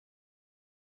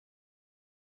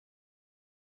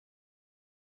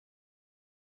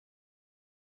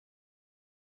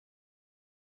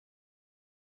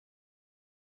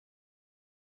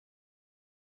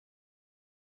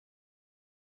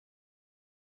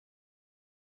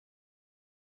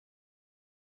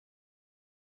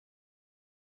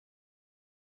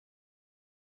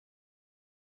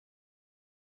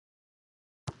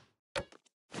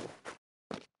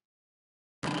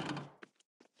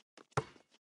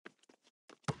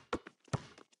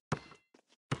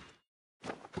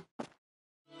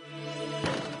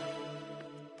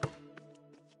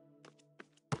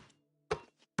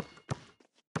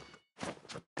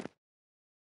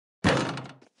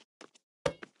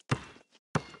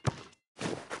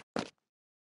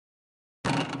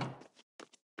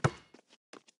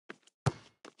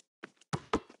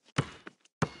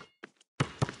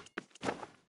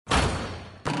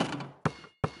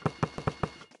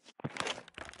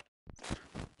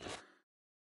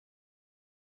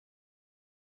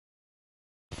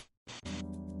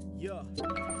Yeah.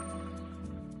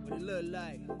 What it look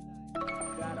like?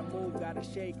 Gotta move, gotta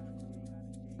shake.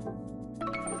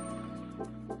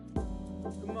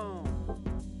 Come on.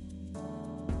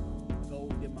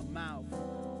 Gold in my mouth.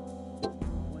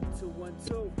 1, 2, 1,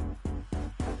 2.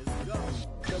 Let's go.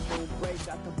 The boom break,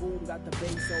 got the boom, got the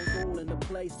bass, so roll in the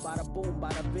place. Bada boom,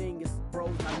 bada bing. It's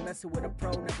bros, not messing with a pro,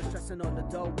 never stressing on the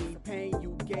dough. We pain,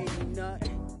 you gave me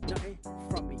nothing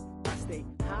from me. I stay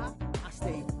high, I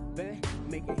stay bent,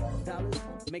 making dollars,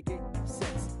 making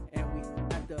sense, and we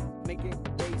have to make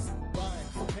it base.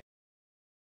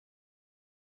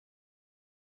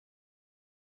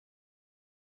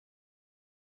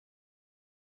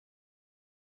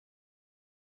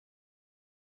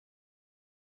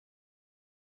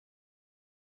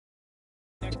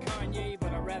 Kanye,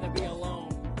 but I'd rather be alone.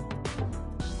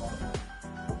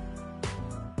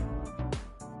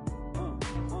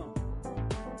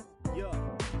 Yeah.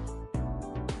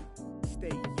 Stay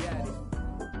at it.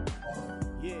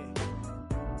 Yeah.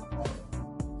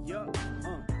 Yeah.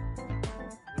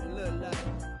 What it look like?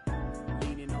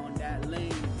 Leaning on that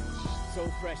lane. So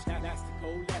fresh, now that's the go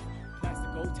left.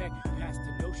 Plastic go tech, past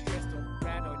to no stress. Don't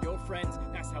rat on your friends,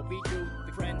 that's how we do.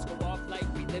 The friends go off like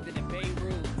we live in a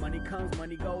Beirut. Money comes,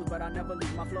 money goes, but I never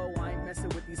leave my flow. I ain't messing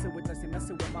with these with us, ain't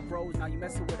messing with my bros. Now you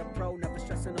messing with a pro, never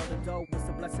stressing on the dough. It's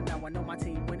a blessing, now I know my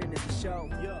team winning is the show.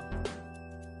 Yeah.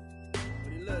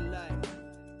 What it look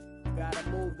like? Gotta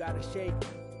move, gotta shake.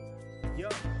 Yeah.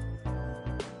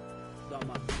 Got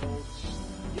my goals.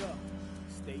 Yeah.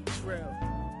 Stay trail.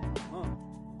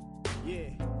 Yeah.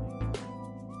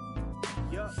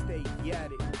 Yeah. Stay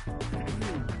at it.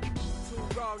 Too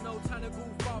raw, no time to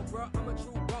goof off, bro. I'm a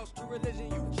true boss, true religion,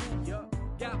 you true. Yeah.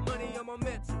 Got money, I'm a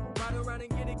mental. Ride around and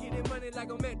get it money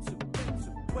like I'm meant to.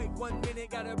 Wait 1 minute,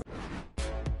 gotta.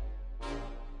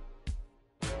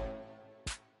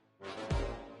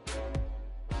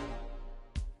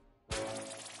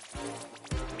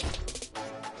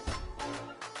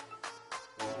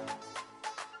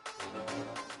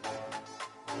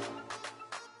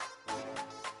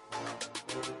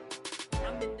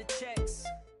 I'm in the checks,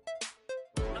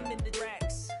 I'm in the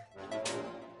racks.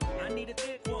 I need a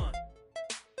thick one.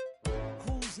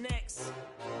 Who's next?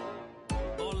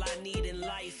 All I need in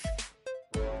life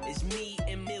is me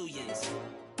and millions.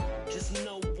 Just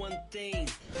know one thing,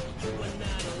 you are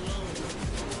not alone.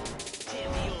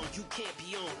 Can't be on, you can't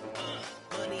be on.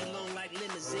 Money long like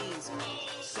limousines.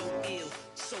 So ill,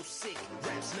 so sick.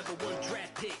 Rap's #1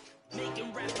 draft pick,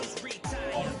 making rappers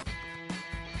retire.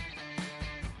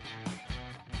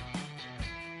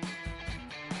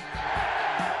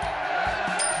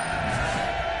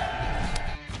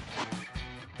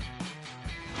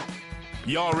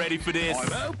 Y'all ready for this?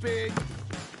 I'm hoping.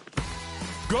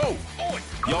 Go!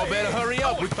 Y'all better hurry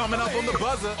up. We're coming up on the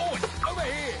buzzer. Over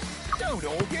here. Don't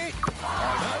all get.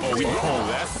 Oh,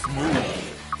 that's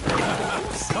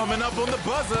smooth. Coming up on the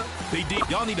buzzer.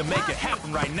 Y'all need to make it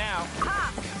happen right now.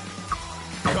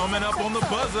 Coming up on the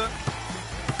buzzer.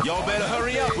 Y'all better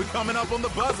hurry up. We're coming up on the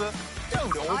buzzer.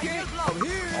 Don't all get. Over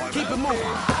here. Keep it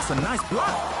moving. That's a nice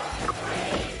block.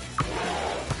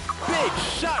 Big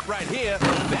shot right here.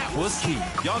 That was key.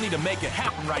 Y'all need to make it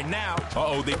happen right now.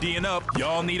 Uh-oh, they D'ing up.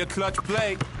 Y'all need a clutch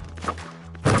play.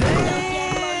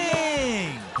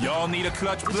 Dang! Y'all need a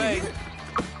clutch play.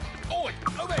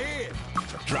 Over here.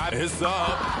 Drive this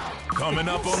up. Coming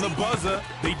up on the buzzer.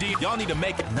 Y'all need to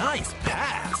make it. Nice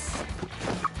pass.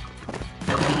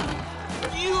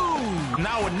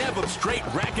 Now or never, straight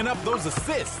racking up those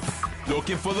assists.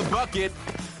 Looking for the bucket.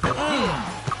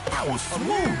 That was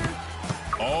smooth.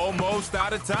 Almost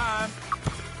out of time.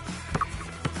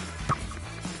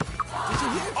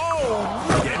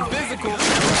 Oh, getting physical.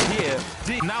 Here.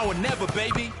 Now or never,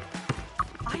 baby.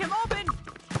 I am open.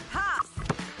 Pass.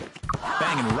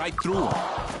 Banging right through him.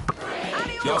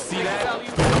 Y'all see that? Going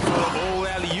for the old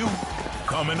alley-oop.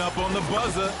 Coming up on the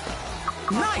buzzer.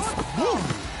 Nice. Woo.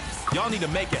 Y'all need to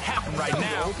make it happen right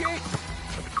now.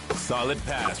 Solid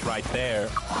pass right there.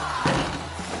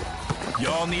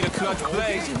 Y'all need a clutch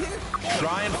play.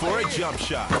 Trying for a jump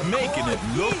shot. Making it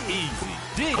look easy.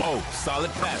 D. Oh,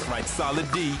 solid pass right.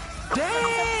 Solid D.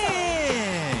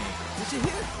 Dang!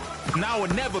 Now or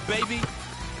never, baby.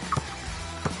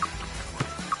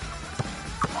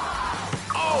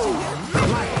 Oh,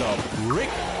 like a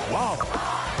brick wall.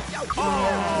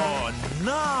 Oh,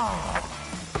 no.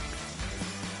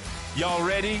 Y'all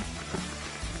ready?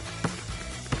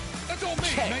 That's on me,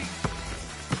 Check. mate.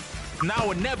 Now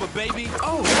or never, baby.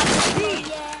 Oh, that's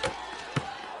key.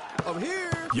 Over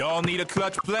here. Y'all need a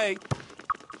clutch play.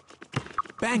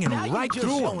 Banging right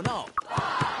through him.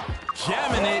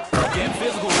 Jamming it. Getting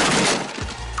physical right here.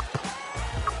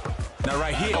 Now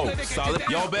right here, oh, solid.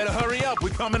 Y'all better hurry up. We're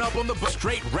coming up on the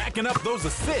straight, racking up those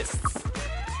assists.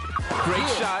 Great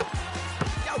shot.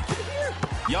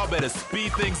 Y'all better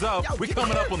speed things up. We're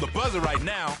coming up on the buzzer right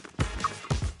now.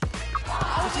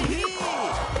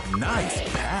 Nice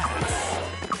pass.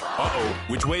 Uh-oh,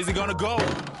 which way is it gonna go?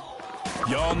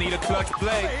 Y'all need a clutch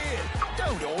play.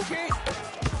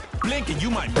 Blinking, you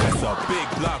might mess a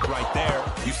big block right there.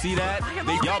 You see that?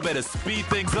 Y'all better speed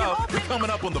things up. We're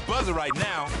coming up on the buzzer right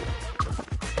now.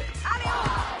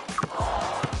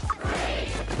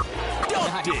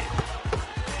 Dunked it.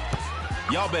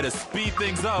 Y'all better speed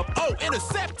things up. Oh,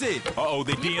 intercepted. Uh-oh,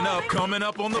 they D'ing up. Coming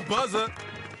up on the buzzer.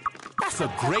 That's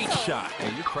a great shot.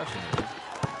 Hey, you're crushing it.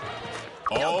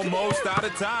 Almost out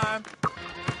of time.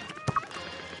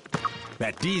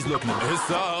 That D's looking to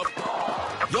mess up.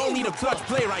 Y'all need a clutch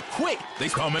play right quick. They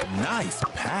coming. Nice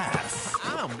pass.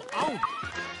 I'm on.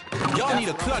 Y'all need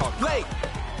a clutch play.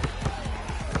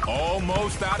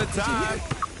 Almost out of time.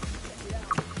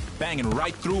 Banging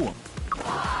right through him.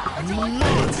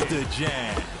 Monster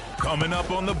jam. Coming up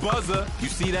on the buzzer. You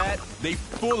see that? They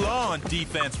full on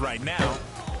defense right now.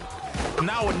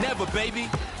 Now or never, baby.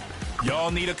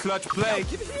 Y'all need a clutch play.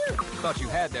 Thought you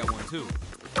had that one, too.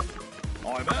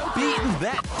 Beating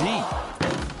that deep.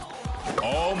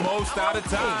 Almost out of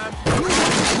time.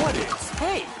 What it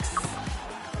takes.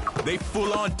 They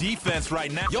full on defense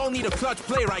right now. Y'all need a clutch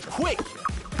play right quick.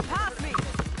 Pass me.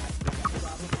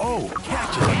 Oh,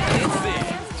 catch it. It's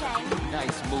in.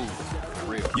 Nice move.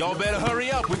 For real. Y'all better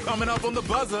hurry up. We're coming up on the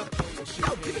buzzer.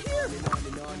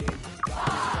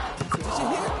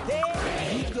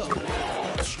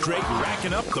 Straight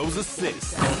racking up those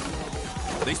assists.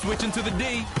 They switching to the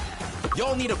D.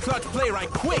 Y'all need a clutch play right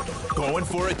quick. Going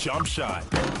for a jump shot.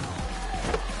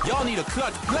 Y'all need a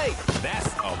clutch play. That's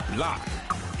a block.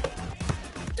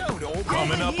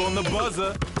 Coming up on the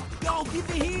buzzer.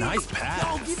 Nice pass.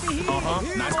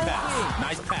 Nice pass.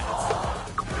 Nice pass.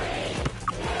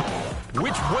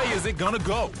 Which way is it gonna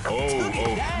go? Oh,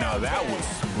 now that was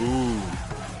smooth.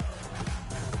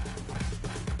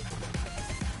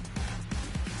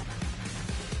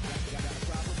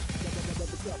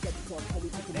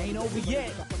 Ain't over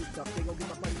yet.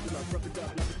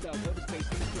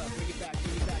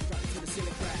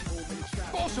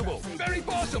 Possible. Very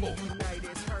possible.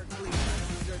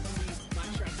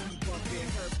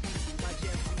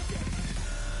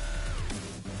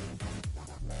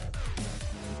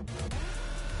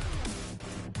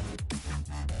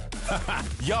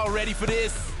 Y'all ready for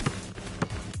this?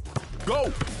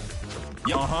 Go!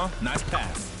 Nice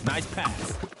pass. Nice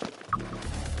pass.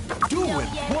 Doing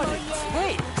what it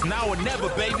takes. Now or never,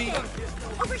 baby.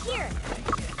 Over here.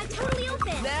 I'm totally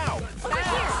open. Now. Over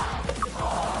here.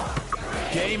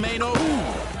 Game ain't over.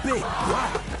 Big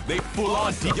block. They full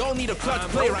on deep. Y'all need a clutch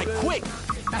play right quick.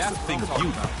 That's the thing with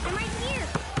you. I'm right here.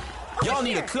 Y'all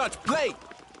need a clutch play.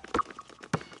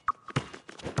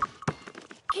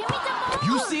 Give me the ball.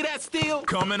 You see that steal?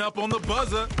 Coming up on the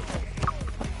buzzer.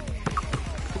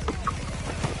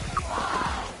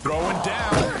 Throwing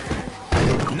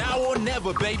down. Now or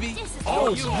never, baby.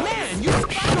 Oh, man, you showing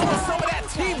some of that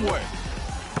teamwork.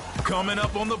 Coming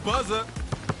up on the buzzer.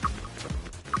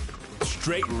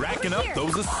 Straight racking up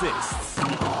those assists.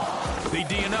 They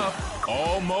D'ing up.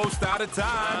 Almost out of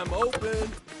time. I'm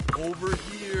open. Over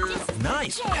here.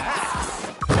 Nice pass.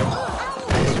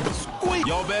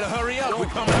 Y'all better hurry up. We're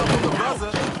coming up on the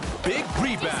buzzer. Big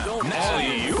rebound. Now,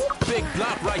 big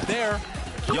block right there.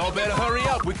 Y'all better hurry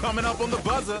up. We're coming up on the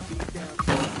buzzer.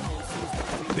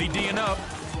 They D'ing up.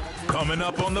 Coming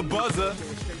up on the buzzer.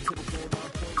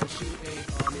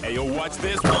 Hey, yo, watch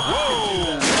this.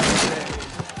 Whoa!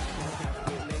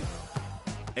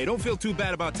 Hey, don't feel too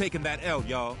bad about taking that L,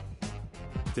 y'all.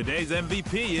 Today's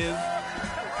MVP is...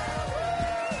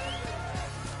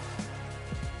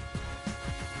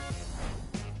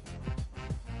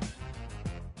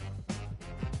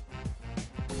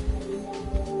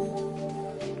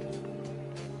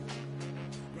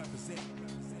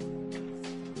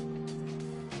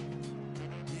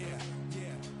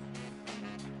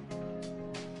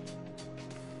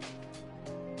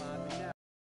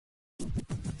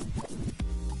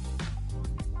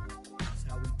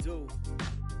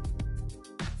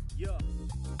 Yeah.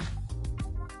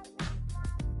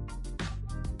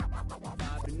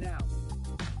 Vibing out.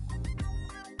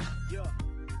 Yeah.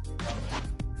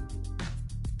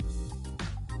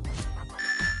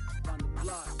 Run the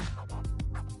block.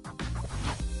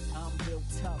 I'm built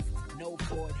tough. No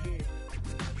board here.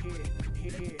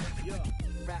 Here. Yeah.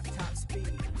 Rap top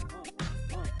speed.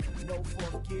 No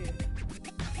fourth gear.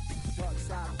 Dark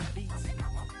side beats.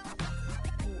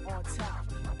 Who on top?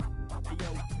 Yo,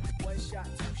 one shot,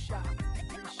 two shots. shot,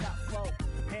 shot flow.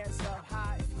 Hands up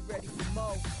high if you ready for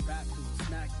more. Rap you,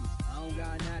 smack you. I don't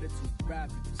got an attitude. Grab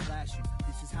you, slash you.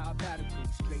 This is how I battle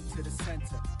you. Straight to the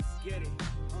center. Get it.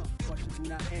 Questions do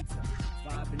not enter.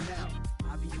 Vibing now.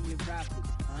 I be eating rap food.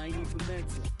 I ain't even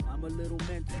mental. I'm a little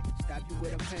mental. Stab you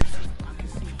with a pencil. I can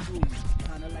see through you.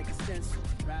 Kinda like a stencil.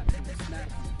 Rap you, smack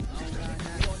you. I don't got an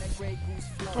attitude. On that Grey Goose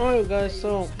flow. Alright guys,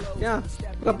 so yeah,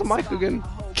 I got the mic again.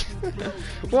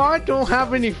 Well, I don't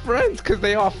have any friends because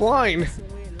they offline.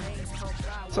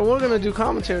 So we're gonna do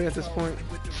commentary at this point.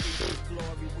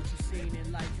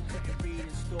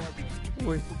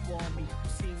 Wait.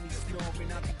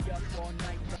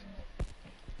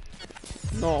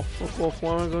 No, fuck off.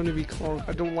 Why am I going to be Clark?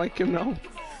 I don't like him now.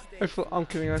 I'm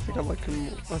kidding. I think I like him.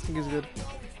 I think he's good.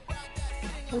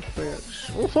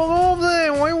 Oh, fuck off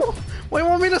then! Why you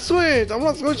want me to switch? I'm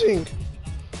not switching.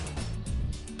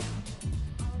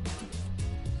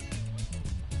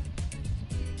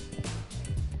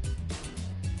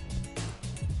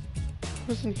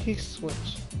 Doesn't he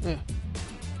switch? Yeah.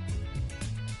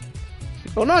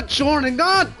 Oh, not Jordan!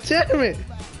 God damn it!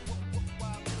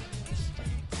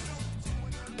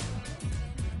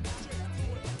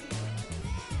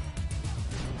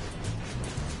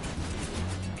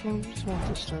 What's wrong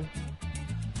this time?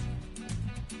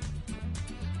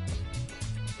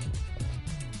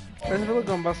 I feel like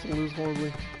I'm about to lose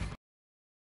horribly.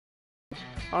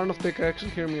 I don't know if they can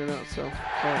actually hear me or not, so.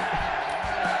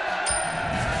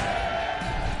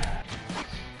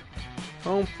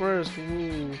 Home first,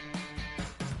 woo.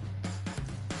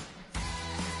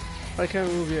 I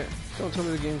can't move yet. Don't tell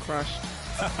me the game crashed.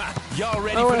 Y'all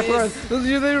ready for this?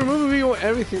 They remove me or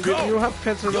everything. Go. You don't have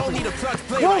pets or nothing. Need a clutch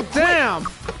play. Oh, damn!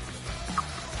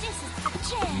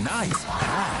 Nice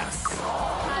pass.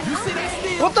 You see that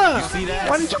steal? What the? You see that?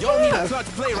 Why didn't you Y'all need a pass? clutch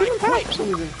play right quick.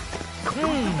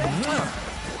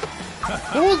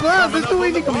 What was that? This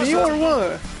dude eating me or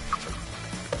what?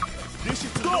 This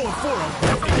is going for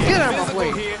him. Get out of my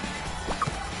way. Here.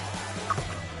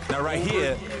 Now right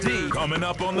here, D coming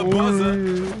up on the buzzer.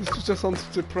 This just sounds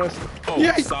depressed. Oh,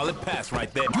 yeah. Solid pass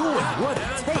right there. Doing what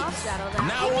it takes.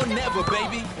 Now or never,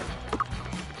 baby.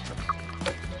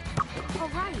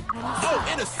 Oh,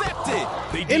 intercepted.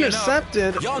 They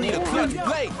Intercepted? Y'all need a clutch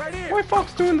play. Why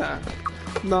Fox doing that?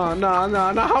 Nah.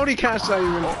 How would he catch that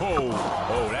even?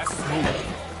 Oh, that's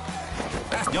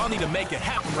smooth. Y'all need to make it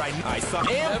happen right now.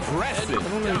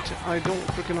 Impressive. I don't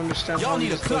freaking understand. Y'all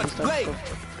need a clutch play.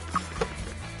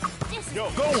 Yo,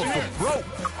 going for broke.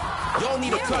 Y'all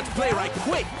need a clutch play right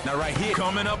quick. Now right here,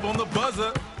 coming up on the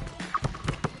buzzer.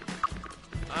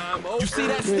 You see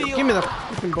that steal? Give me the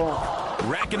fucking ball.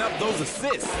 Racking up those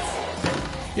assists.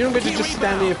 You don't get to just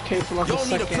stand AFK for like a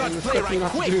second and expect me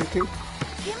not to do anything.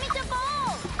 Give me the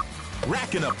ball!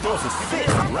 Racking up those assists,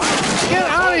 right? Get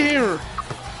out of here!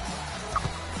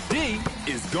 D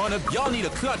is gonna. Y'all need a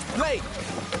clutch play.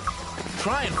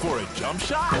 Trying for a jump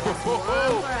shot.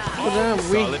 Oh,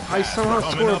 damn, I somehow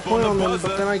score a point on them,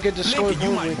 but then I get destroyed.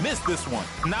 You might miss this one.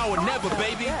 Now or never,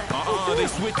 baby. They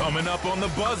switch. Coming up on the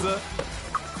buzzer.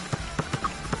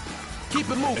 Keep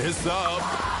it moving. It's up.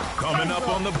 Coming up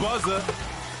on the buzzer.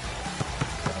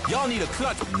 Y'all need a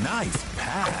clutch. Nice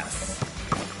pass.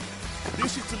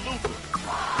 This is to Luther.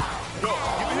 Go,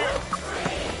 give it here.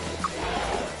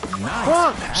 Nice. Come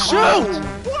on, pass. shoot!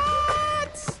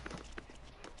 What?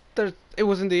 It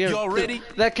was in the air. Y'all ready?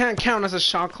 That can't count as a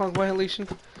shot clock violation.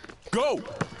 Go.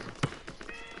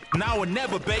 Now or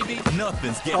never, baby.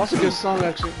 Nothing's getting That's a through. good song,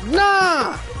 actually.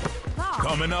 Nah!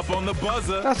 Coming up on the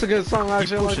buzzer. That's a good song,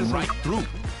 actually. Pushing right through.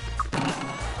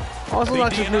 Also, Big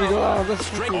actually D pretty and good. out. Oh, that's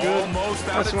Straight freaking good. almost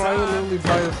out That's of why I would time. literally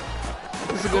buy this.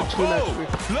 This is a good tune, actually.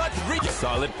 Clutch reach.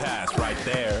 Solid pass right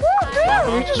there.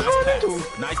 Damn, he just Nice ran pass. into him.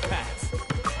 Nice pass.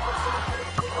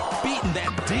 Beating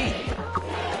that D.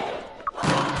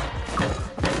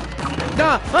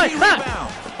 Nah, hey,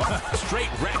 Rebound. Straight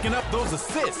racking up those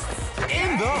assists.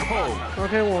 In the hole.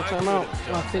 Okay, well, time out.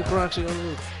 I think we're actually gonna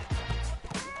move.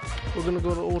 We're gonna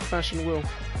go to old-fashioned will.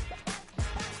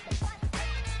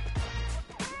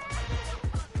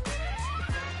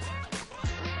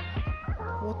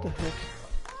 What the heck?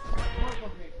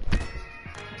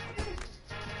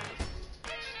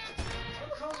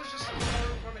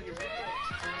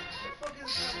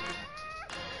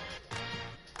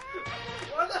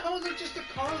 Why the hell is there just a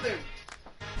car there?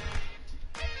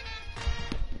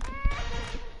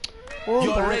 Well,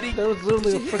 Y'all ready? there was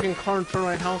literally a freaking car in front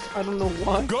of my house. I don't know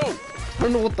why. Go. I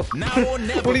don't know what the Now or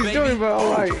never, what he's baby. doing, but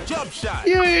alright. Jump shot.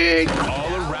 Yay!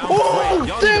 All around Oh,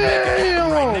 play. Y'all need to make it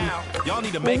happen right damn! now. Y'all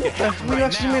need to make What it the happen hell? You right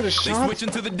actually now. made a They shot? switching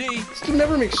to the D. This dude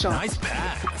never makes shots. Nice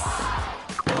pass.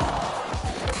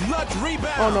 clutch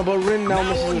rebound. Oh no, but Rin now Now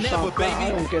or misses a never, shot. baby.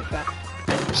 I don't get that.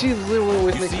 She's literally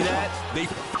always You making see a shot. that?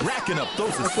 They racking up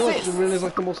those I feel like assists. Rin is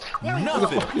like the most.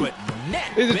 Nothing but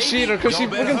net, Is a baby. cheater because she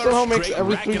Y'all better fucking hurry somehow makes straight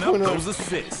every racking up 3-pointer those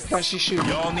assists. that she shoots.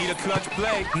 Y'all need a clutch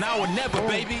play. Now or never,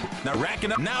 baby. Now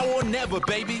racking up. Now or never,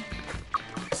 baby.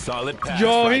 Solid pass.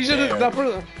 Yo, right he should have. there. That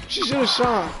person. She should have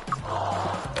shot.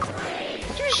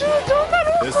 She should have done that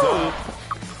It's also. up.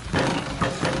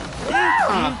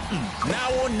 Yeah.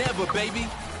 Now or never, baby.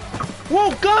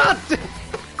 Whoa, God!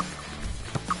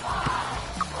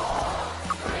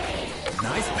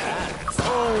 Nice pass.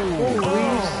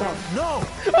 Oh, No.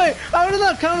 wait, how did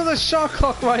that count as a shot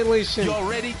clock violation? Y'all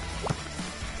ready?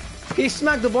 He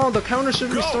smacked the ball. The counter should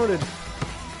have Go. restarted.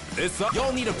 It's up.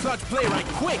 Y'all need a clutch play right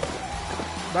quick.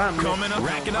 That Coming up,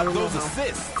 racking up those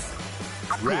assists.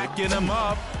 Racking them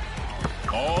up.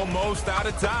 Almost out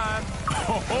of time.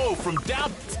 Oh, from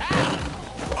downtown.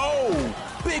 Oh,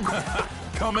 big.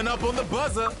 Coming up on the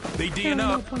buzzer. They D'ing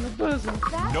up. on the buzzer.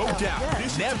 No doubt.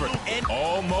 Never end.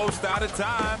 Almost out of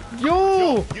time.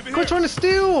 Yo, Give it quit here. trying to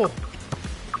steal.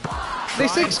 They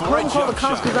say Trying for a call the jump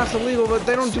cops because shot. that's illegal, but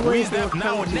they don't do Squeeze anything. that with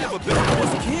now or penalties. never, but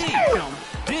that was key. Damn.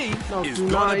 D No, is do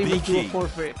not gonna be even do a key.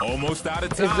 forfeit. Almost out of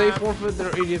time. If they forfeit, they're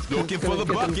idiots. 'cause Looking it's for gonna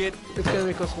the get them- bucket. It's gonna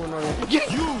make us win.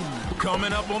 You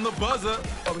coming up on the buzzer.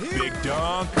 Big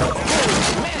dunk. Oh,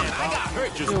 man, I got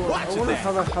hurt just I watching wonder that.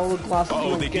 how the hell the glasses Oh,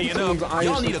 will they get D'ing someone's up. eyes.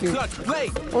 Y'all need a something. clutch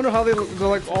play. I wonder how they're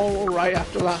like all right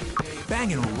after that.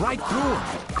 Banging right through him.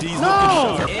 D's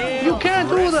No! looking sharp. You can't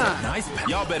do Impressive. that. Nice.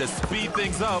 Y'all better speed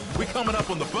things up. We're coming up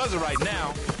on the buzzer right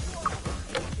now.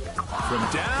 From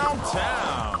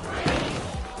downtown.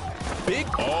 Big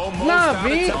almost Nah, out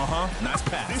B. of time. Nice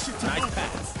pass. Nice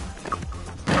pass.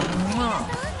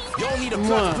 Y'all need a clutch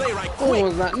Mwah. play right What quick.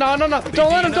 was that? No, no, no.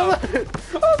 Don't let him, D'ing don't up. let him.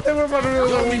 Oh, they were about to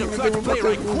really Y'all need a clutch play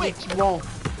right quick. Wrong.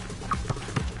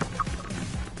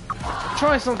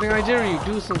 Try something, I dare you.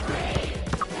 Do something.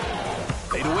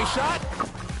 Fadeaway shot.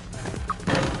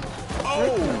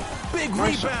 Oh, big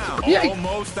Nice rebound. shot. Yeah.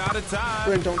 Almost out of time.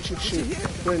 Brent, don't you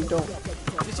shoot. Brent, don't.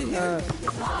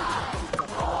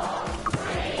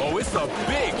 Oh, it's a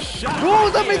big shot. Whoa,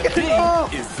 right that there. make it- D oh.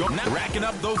 is now racking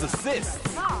up those assists.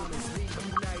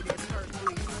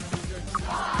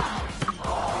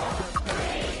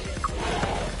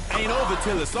 Ain't over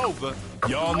till it's over.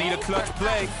 Y'all need a clutch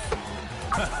play.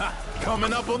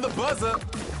 Coming up on the buzzer.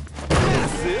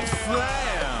 Massive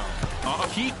slam.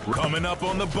 Keep coming up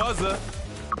on the buzzer.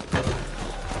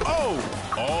 Oh,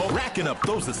 all racking up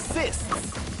those assists.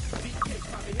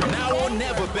 Now or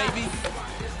never, baby.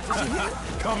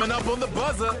 Coming up on the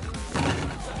buzzer.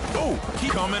 Oh,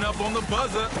 keep coming up on the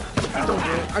buzzer. Don't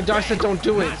do it. I said don't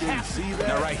do it.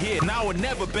 Now right here, now or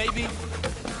never, baby.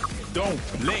 Don't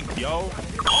blink, yo.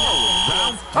 All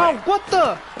around. Oh, what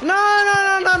the?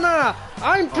 No.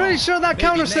 I'm pretty sure that maybe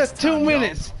counter next says 2 time, y'all.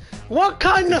 minutes. What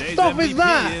kind of Today's stuff is MVP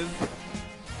that? is-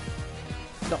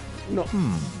 No.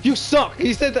 You suck.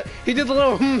 He said that. He did the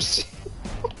little shit.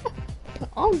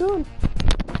 I'm done.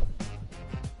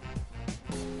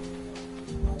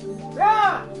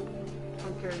 Yeah!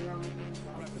 Okay,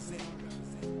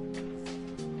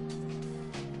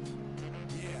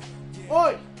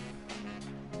 Oi!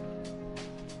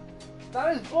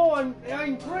 That is bull. I'm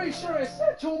pretty sure it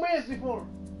said 2 minutes before.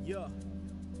 Yeah.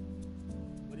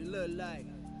 What it look like?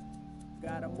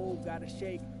 Gotta move, gotta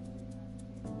shake.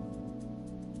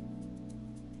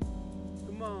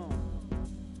 Come on.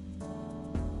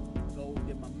 Gold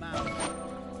in my mouth.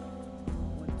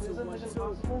 1, 2, 1, 2. Let's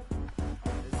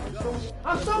go.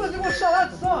 I'm still missing one shot.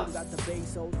 That sucks. Got the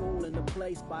bass so roll in the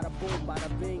place. Bada boom,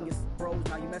 bada bing. It's bros.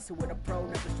 Now you messing with a pro.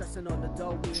 Never stressing on the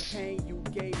dough. We in pain. You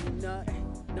gave me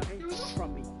nothing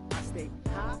from me. I stay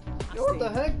high. I Yo, what the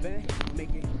stay heck? bang,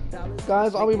 making dollars.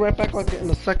 Guys, I'll be right back like in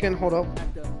a second. Hold up.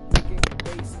 After making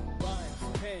bass.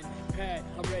 Rhymes, pen, pad,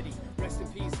 I'm ready. Rest in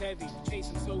peace, heavy.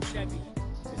 Chasing so Chevy.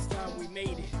 This time we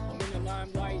made it. I'm in the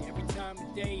limelight every time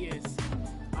the day is.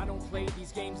 I don't play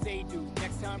these games they do.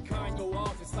 Next time Kanye go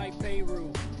off, it's like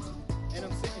Beirut. And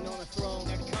I'm sitting on a throne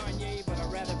like Kanye, but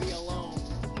I'd rather be alone.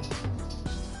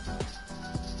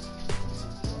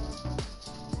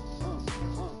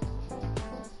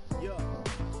 Yeah.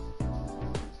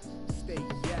 Stay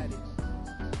at it.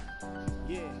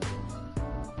 Yeah.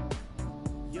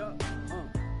 Yeah.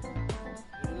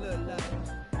 What it look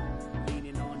like?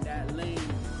 Leaning on that lane.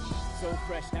 So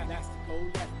fresh, that's the go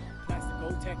left. Plastic go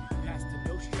tech, pass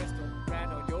to no stress. Don't rat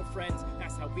on your friends.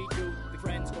 That's how we do. The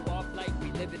friends go off like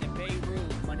we living in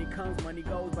Beirut. Money comes, money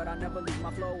goes, but I never leave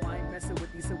my flow. I ain't messing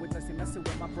with decent with us, you messing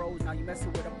with my bros. Now you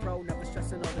messing with a pro, never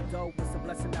stressing on the dough. It's a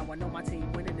blessing, now I know my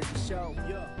team winning is a show.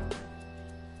 Yeah.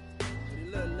 What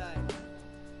it look like?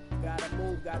 Gotta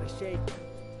move, gotta shake.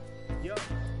 Yup.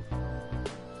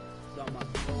 Got my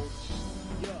clothes.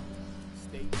 Yup.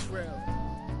 Stay trail.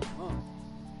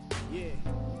 Yeah.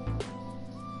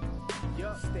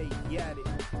 Yup. Stay at it.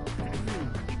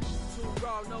 Too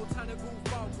raw, no time to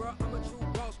goof off, bro. I'm a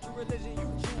true boss, true religion,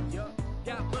 you true. Yup.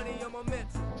 Got money on my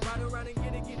mental. Ride around and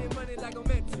get it money like I'm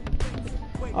meant to.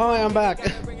 Wait, Oh, I'm back.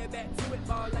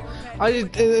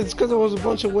 It's because there was a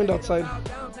bunch of wind outside.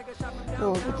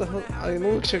 Oh, what the hell? I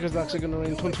know it's actually gonna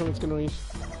rain. Don't tell me it's gonna rain.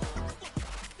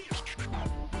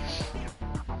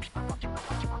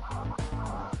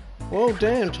 Whoa,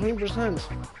 damn, 20%.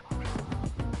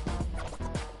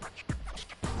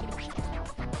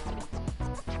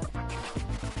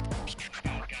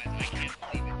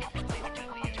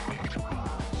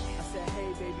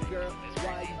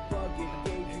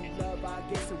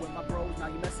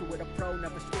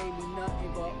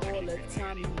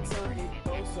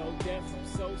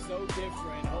 So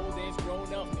different. Holdings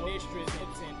grown up mistress.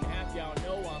 And half y'all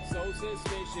know I'm so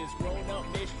suspicious. Grown up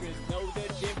mistress, know the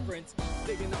difference.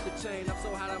 Digging up the chain, I'm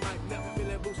so hot I might melt.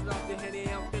 Feeling boosted off the Henny,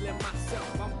 I'm feeling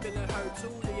myself. I'm feeling her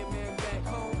too. Leave your man back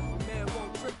home. Your man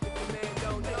won't trip if the man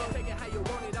don't know. Take it how you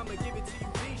want it, I'ma give it to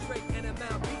you. G straight and a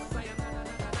mouth beat. Say I'm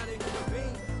not a human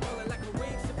being. Rolling like a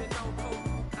ring, sipping on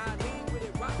coke. I lean with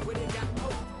it, rock with it, got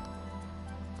hope.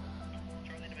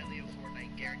 Charlie D'Amelio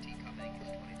Fortnite guarantee coming in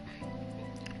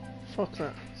 2020. Fuck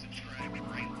that. Subscribe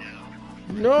right now.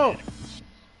 No!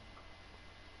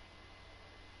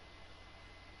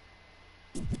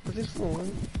 Are they still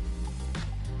on?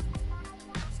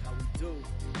 That's how we do.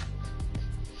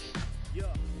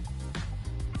 Yeah.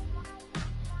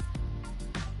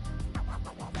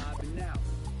 Vibing out.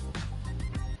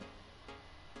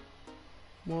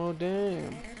 Well,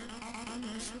 damn.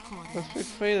 Let's pick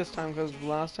Faye this time because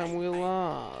last time we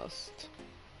lost.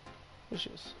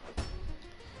 Vicious.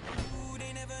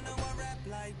 They never know I rap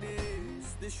like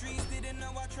this. The streets didn't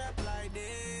know I trap like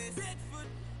this. Bedford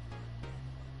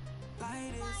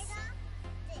like this.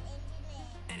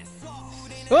 And it's all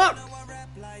they never know I rap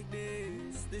like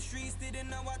this. The streets didn't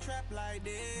know I trap like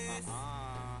this.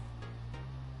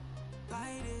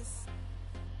 Like this.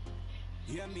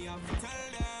 Hear me out, tell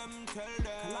them.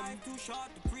 Life too short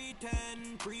to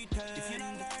pretend. If you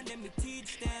don't learn, then we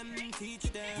teach them.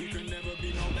 We can never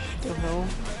be no bad The hell?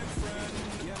 friend.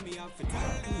 Hear me out, tell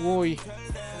them. Boy.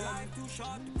 Life too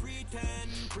short to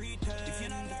pretend. If you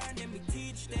don't learn, then we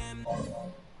teach them.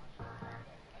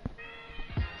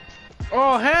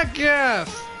 Oh, heck yes!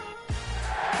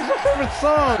 It's my favorite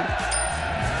song!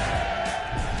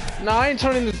 Nah, I ain't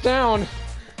turning this down.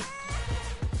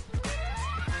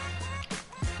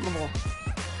 Come on.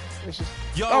 It's just...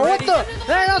 Oh, what the?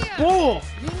 Hey, that's bull!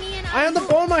 I have the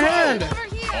ball in my hand!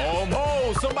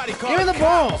 Oh, somebody call Give me the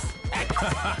ball!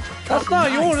 That's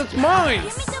not yours, it's mine!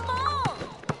 Give me the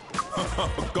ball!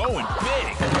 Going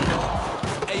big.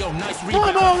 Ayo, nice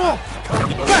rebound. Whoa!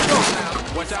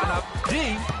 Watch out now.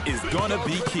 D is gonna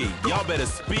be key. Y'all better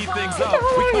speed things up.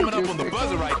 We're coming up on the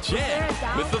buzzer right jam.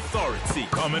 With authority.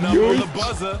 Coming up on the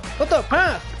buzzer. What the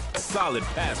pass? Solid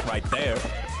pass right there.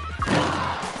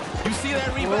 You see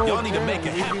that rebound? Y'all need to make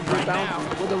it happen right now.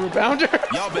 With a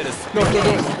rebounder? Y'all better speed No.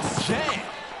 jam.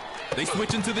 They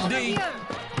switch into the D.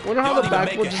 Wonder how the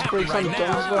backboard just breaks on the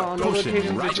domes, but on other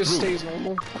occasions it just stays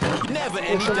normal. Never Or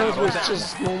any sometimes doubt it's that.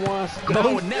 just normal ass No,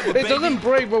 dome. never, It baby. doesn't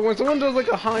break, but when someone does like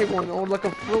a high one or like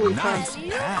a really Nice fast.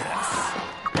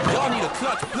 pass. Y'all need a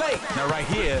clutch play. Now right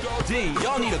here, D,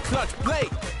 y'all need a clutch play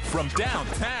from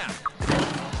downtown.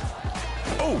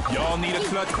 Oh, y'all need a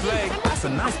clutch play. That's a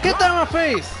nice Get that in my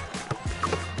face!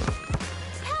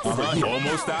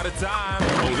 Almost out of time.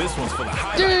 Oh, this one's for the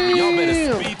highlight. Damn. Y'all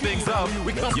better speed things up.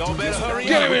 Y'all better hurry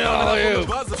Give up. me We're all coming of up on you. the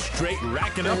buzzer. Straight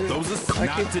racking up those assists. I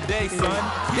Not keep- today,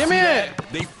 son. Give me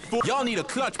it! Y'all need a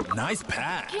clutch. Nice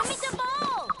pass. Give me the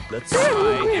ball! Let's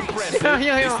try. Impressive.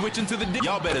 Yeah. They switch into the D.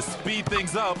 Y'all better speed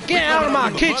things up. Get We're out of coming up my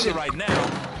on the buzzer kitchen. right now.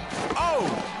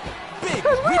 Oh, big.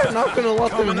 We're not gonna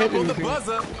let them Coming hit up on the anything.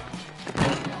 buzzer.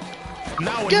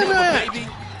 Now or Give never, it. baby.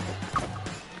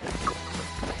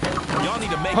 Y'all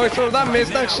need to make Oh, it so that happen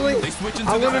missed, right now. actually? They switch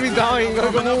into I'm the gonna be D. dying. Gotta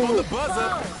Coming go. up on the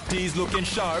buzzer. D's looking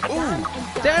sharp. Ooh,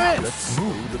 Damn it!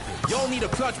 y'all need a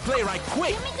clutch play right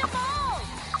quick. Give me the ball!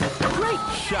 Great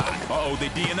shot. Uh-oh, they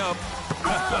D'ing up.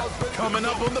 Coming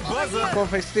up on the buzzer. Come on,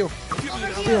 face, steal.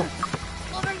 Steal.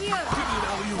 Over here!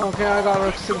 Okay, I got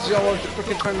her since y'all are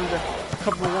freaking trying to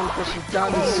cover one person.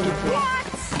 God, this is stupid.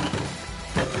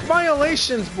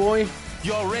 Violations, boy.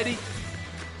 Y'all ready?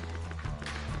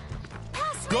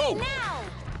 Pass Go. me now!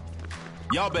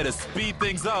 Y'all better speed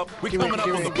things up. We're Give it, coming up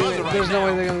give on the it, give buzzer it. right There's no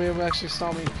way now. they're gonna be able to actually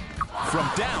stop me. From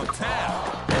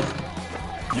downtown.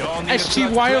 Y'all need SG a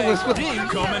clutch wireless play. with- D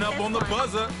coming up on the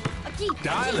buzzer.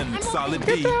 Dialing solid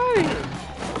D. Get that out of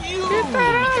here. Get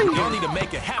that out of Y'all here. need to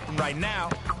make it happen right now.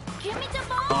 Give me the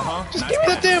ball. Just give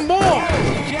me the damn ball.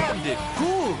 Jammed it.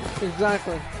 Cool.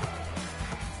 Exactly.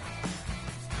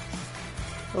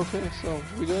 Okay, so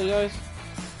we good, guys?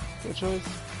 Good choice.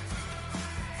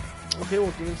 Okay,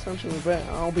 well, give me extension. We bet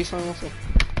I'll be signed also.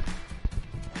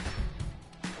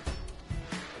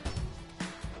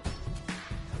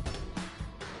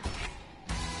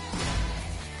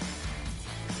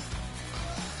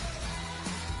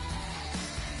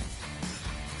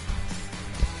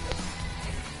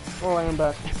 Oh, I am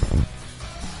back.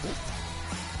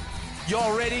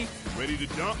 Y'all ready? Ready to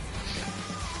jump?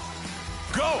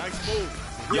 Go! Nice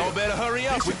move. Y'all better hurry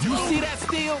up. You see that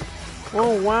steal?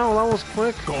 Oh wow, that was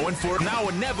quick. Going for it now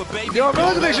or never, baby. Yo, I feel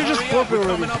like they Y'all should better just hurry up. flip it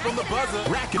We're already. coming up on the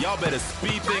buzzer. Rack it. Y'all better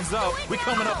speed things up. We're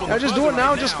coming up on the Yeah, just buzzer do it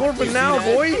now, right just now. flip it You now, see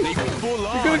that? boy. They full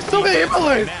on. You're gonna still get hit Defense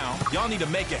by it. right now. Y'all need to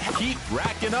make it. Keep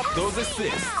racking up those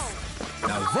assists.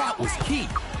 Now that was key.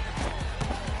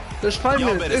 There's 5 Y'all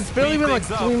minutes. better It's barely speed been like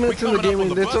things 3 up. minutes We're in the coming game up on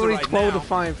and the it's buzzer already right 12 to now.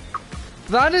 5.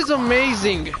 That is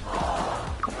amazing.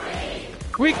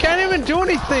 We can't even do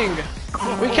anything.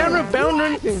 We can't rebound or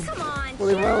anything. Come on. Well,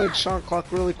 they violated shot clock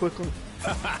really quickly.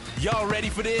 Y'all ready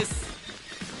for this?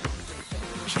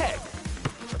 Check.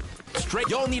 Straight.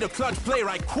 Y'all need a clutch play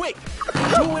right quick.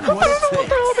 Doing what I don't know it what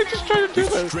the hell takes. they just tried to do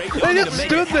that. Straight. Y'all They need just to make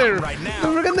stood it there. happen right now.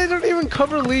 And again, they didn't even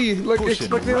cover Lee, like Pushing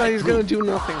expecting right that he's through. gonna do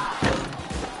nothing.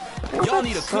 Well, Y'all that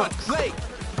need a clutch sucks. play.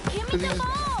 Give me the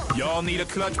ball. Y'all need a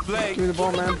clutch play. Give me the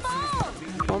ball, man.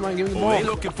 Come on, man, give me the Oh, they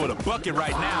ball. looking for the bucket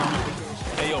right now.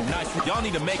 Hey, yo, nice. Y'all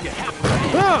need to make it happen.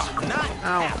 Ah! Not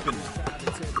Ow. happen.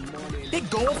 They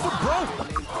going for broke.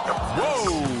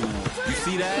 Whoa. You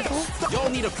see that? Y'all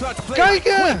need a clutch play. right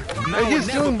Geiger! quick. Now Hey, or he's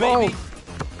never, doing baby.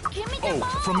 both. Give me the Oh, ball.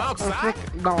 from outside?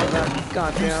 No, that,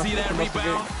 goddamn. You see that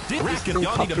rebound?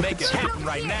 Y'all need to make it happen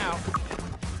right now.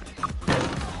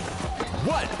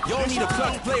 What? Y'all need a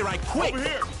clutch play right quick. Over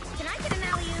here. Can I get an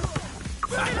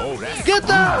alley-oop? Oh, that's Get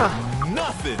that!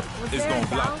 nothing is gonna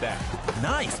block that.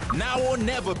 Nice. Now or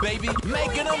never, baby.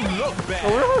 Making them look I bad.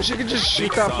 wonder how she could just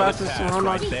shoot that Solid fast as pass somehow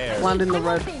right not there. land in the I'm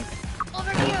red. open.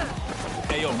 Over here.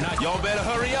 Hey, yo, y'all better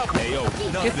hurry up. Hey, yo,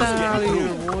 Get nothing's that out of getting here,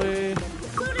 through. boy.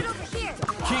 Put it over here.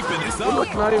 Keeping this Look,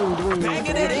 up. not even doing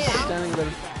Banging anything. They're it just in. standing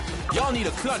there. Y'all need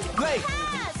a clutch play.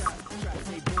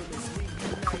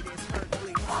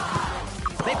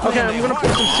 They Okay, playing I'm their gonna heart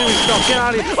put some serious stuff. Get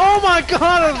out of here. Oh my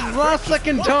god, a last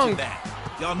second Watching dunk. that.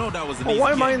 Y'all know that was an Oh, easy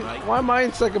why am I game, in, right? why am I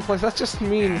in second place? That's just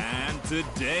mean. And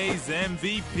today's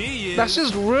MVP is... That's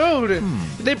just rude.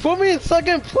 They put me in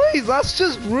second place. That's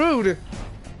just rude.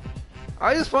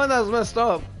 I just find that messed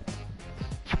up.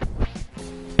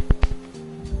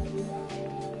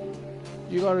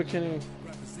 You gotta be kidding me.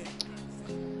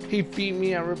 He beat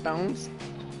me at rebounds.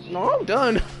 No, I'm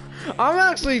done. I'm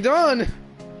actually done.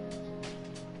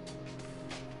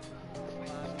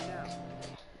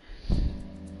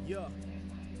 Yo,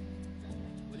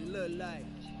 what it look like?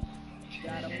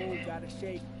 Gotta move, gotta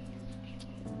shake.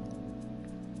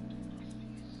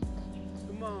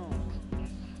 Come on.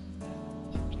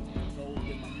 Gold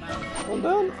in my mouth. I'm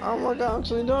done. I'm like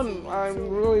actually done. I'm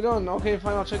really done. Okay,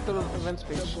 fine. I'll check the events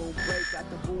page. Boom break, got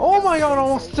the boom. Oh my god,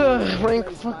 almost rank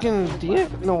fucking D?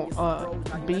 No,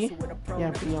 B?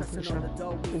 Yeah, B, I'm pretty sure.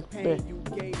 Rank B. You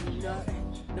gave me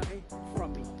nothing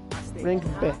from me. I stayed Rank B.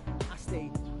 high, I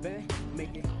stayed back,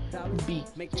 making dollars, B.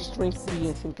 making Just rank B,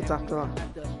 I think it's after that.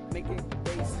 after making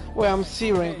base. Wait, I'm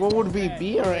C rank. What would it be,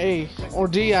 B or A? Or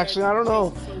D, actually? I don't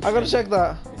know. I gotta check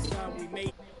that. This time we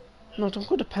made. No, don't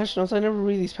go to patch notes. I never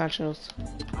read these patch notes.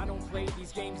 I don't play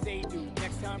these games they do.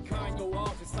 Next time Kanye go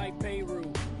off, it's like Beirut.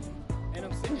 And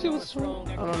I'm Let me sitting see on what's the wrong.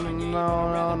 throne. Oh, no,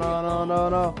 no, no, no, no,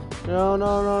 no. No,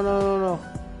 no, no, no, no, no.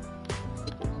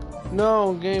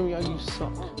 No, game, you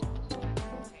suck.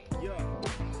 Yo,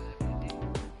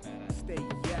 stay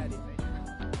at it.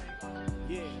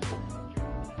 Yeah.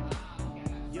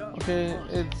 Yo. Okay,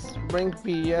 it's rank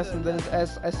B, yes, and then it's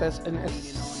S, SS, and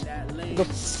S. That lane. Go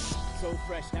So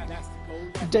fresh, that's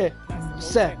the code. D,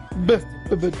 S, B,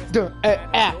 B, B, D,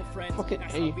 A. Okay,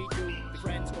 A.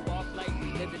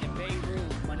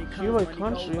 You my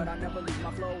country. But I never leave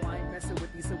my flow. I ain't messing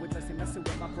with these messing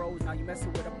with my pros. Now you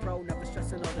messing with a pro, never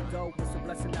stressing all the dough. It's a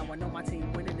blessing now I know my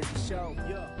team winning this show.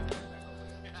 Yeah.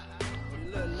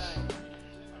 Look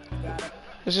like. Gotta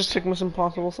Let's just check Mission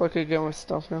Impossible so I could get my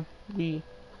stuff now. B.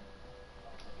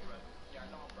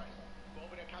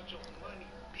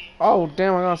 Oh,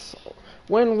 damn, I got...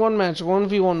 Win one match,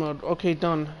 1v1 mode. Okay,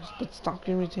 done. But stop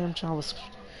giving me damn JavaScript.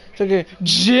 It's okay.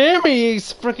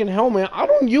 Jimmy's freaking hell, man. I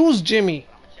don't use Jimmy.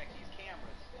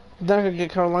 Then I could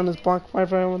get Carolina's black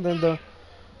firefighter and then the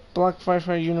black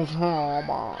firefighter uniform.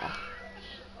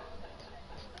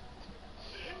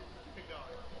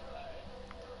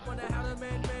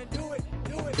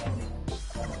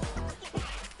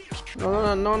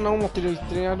 No,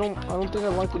 multi-day. I don't think I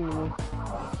like it anymore.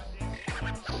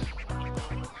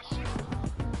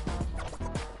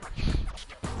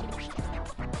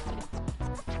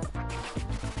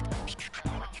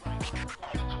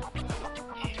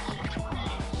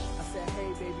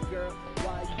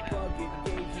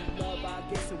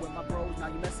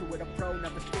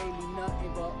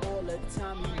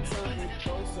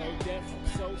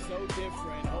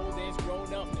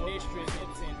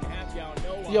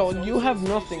 Yo, you have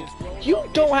nothing. You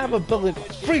don't have ability.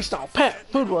 Freestyle, pet,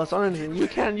 food was or anything. You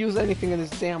can't use anything in this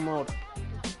damn mode.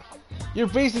 You're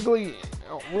basically,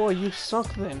 well, you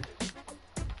suck then.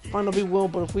 Final be will,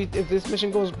 but if this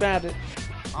mission goes bad,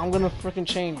 I'm gonna freaking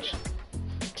change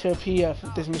to a PF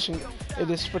if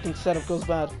this freaking setup goes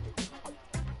bad.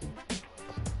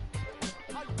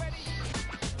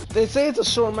 They say it's a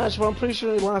short match, but I'm pretty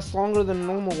sure it lasts longer than a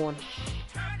normal one.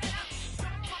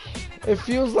 It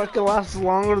feels like it lasts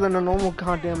longer than a normal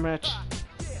goddamn match.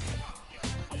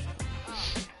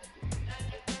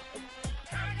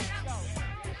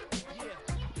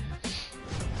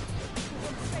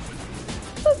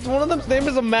 One of them's name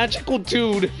is a magical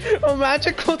dude. A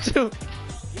magical dude.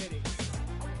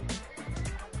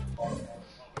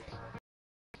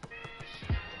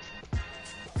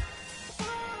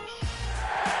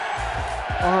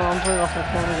 I'm turning off my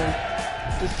phone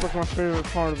again. This is like my favorite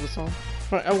part of the song.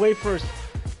 Right, wait first.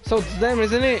 So it's them,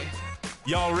 isn't it?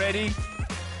 Y'all ready?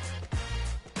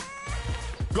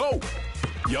 Go!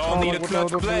 Y'all need a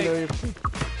clutch play.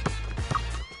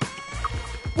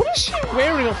 What is she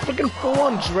wearing? A freaking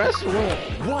full-on dress or what?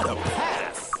 What a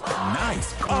pass!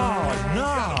 Nice. Oh,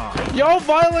 no. Y'all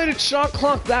violated shot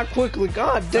clock that quickly.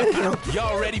 God damn.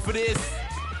 Y'all ready for this?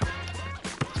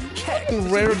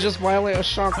 Rare just violate a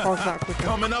shot clock that quickly.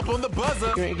 Coming up on the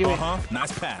buzzer. Give me.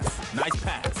 Nice pass. Nice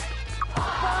pass.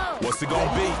 What's it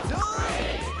gonna be?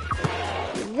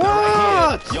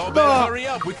 What? Y'all better hurry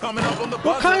up. We're coming up on the buzzer.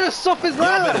 What kind of stuff is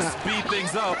that? Y'all better speed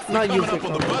things up. We're coming up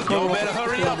on the buzzer. Y'all better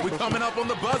hurry up. We're coming up on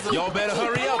the buzzer. Y'all better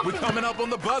hurry up. We're coming up on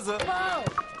the buzzer.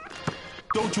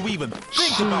 Don't you even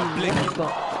think about blinking.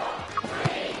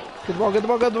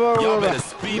 Get the ball. Y'all better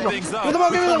speed things up. Give me the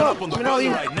ball. We're coming up on the buzzer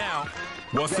right now.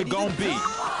 What's it gonna be?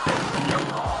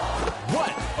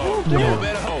 What? Oh, y'all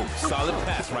better hope. Solid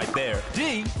pass right there.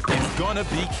 D, it's gonna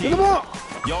be key.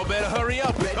 Y'all better hurry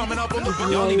up. We're coming up on the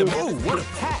buzzer. Y'all need to move. What a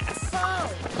pass.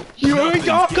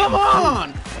 Come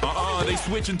on. They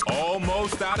switching.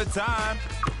 Almost out of time.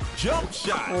 Jump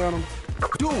shot.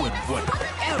 Doing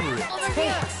whatever it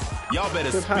takes. Y'all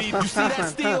better speed. You see that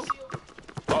steal?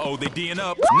 Uh-oh, they D'ing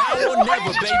up. Now or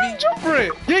never, baby. Jump for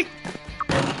it. Yeet.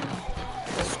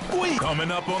 Squeeze.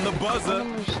 Coming up on the buzzer.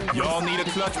 Y'all need a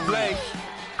clutch play.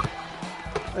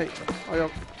 Hey,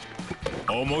 y'all.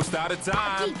 Almost out of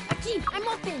time. I'm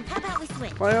open. How about we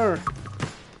switch? Fire.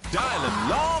 Dialing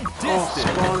long distance.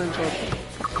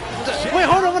 Wait,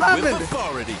 hold on, what happened? With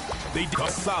authority. They did a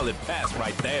solid pass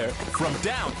right there from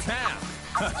downtown.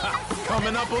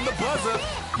 Coming up on the buzzer.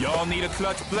 Y'all need a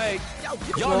clutch play.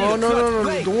 Y'all need a clutch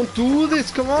play. Don't do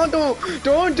this. Come on, don't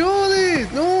do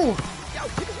this. No.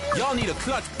 Y'all need a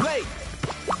clutch play.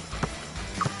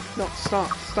 No, stop.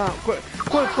 Quit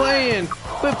playing.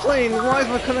 Why is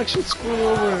my connection screwing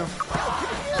over now?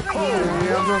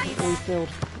 We failed.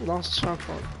 We lost shot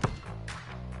clock.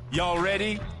 Y'all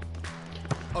ready?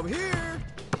 I'm here.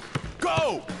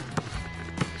 Go!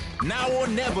 Now or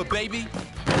never, baby.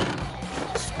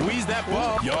 Squeeze that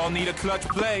ball. Y'all need a clutch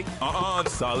play.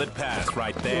 Solid pass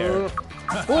right there.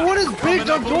 Well, what is Big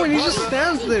Dog doing? He just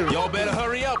stands there. Y'all better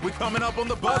hurry up. We're coming up on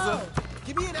the buzzer.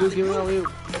 Give me an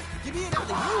alley-oop. Give me an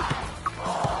alley-oop.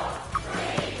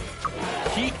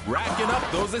 Keep racking up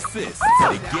those assists.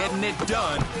 They're getting it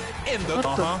done in the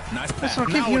nice pass.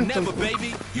 Now or never,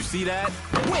 baby. You see that?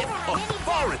 With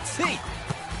authority.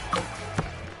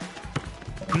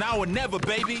 Now or never,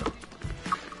 baby.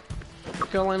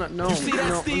 Carolina, no. You see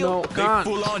that steal? They God.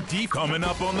 full on deep coming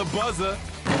up on the buzzer.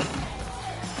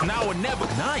 Now or never.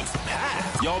 Nice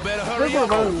pass. Y'all better hurry up.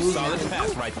 Solid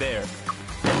pass right there.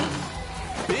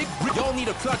 Big, y'all need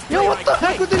a clutch play. Yo, what the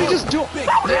heck did he just do?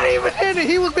 I didn't even hit it.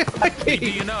 He was behind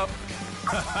me.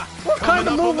 What kind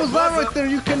of move was that right there?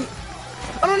 You can.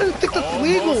 I don't even think that's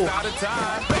legal. Out of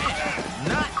time.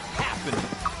 Not happening.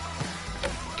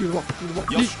 Give it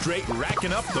up. Y'all straight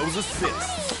racking up those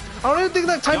assists. I don't even think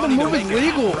that type of move is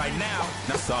legal. Right now,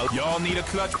 y'all need a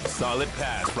clutch, solid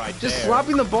pass right there. Just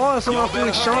slapping the ball and somehow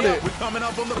feeling shot it. We're coming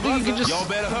up on the I think you can just y'all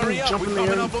better hurry up. jump We're in the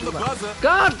coming air up on the buzzer.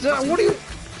 God, what are you?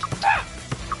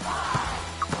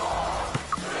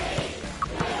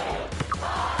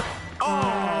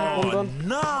 Oh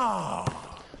no!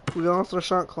 We lost our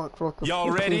shot clock for the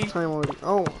y'all ready? Time already.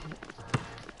 Oh.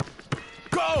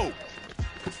 Go!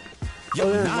 Yo,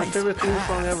 Oh yeah, nice my favorite theme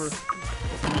song ever.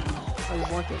 I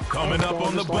just like it. Coming up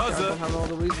on the buzzer.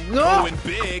 No! Going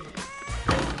big.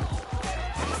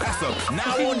 That's a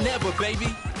now or never, baby.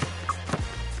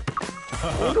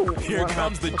 Here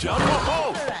comes the jump.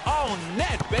 Oh,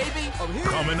 net, baby.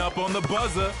 Coming up on the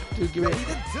buzzer. Dude, give me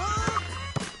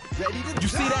You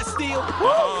see that steal?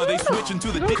 They switching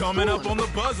to the coming up on the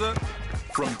buzzer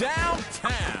from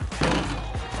downtown.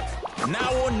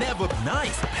 Now or never.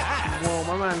 Nice pass. Whoa,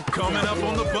 my man. Coming up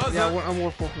on the buzzer. Yeah, I'm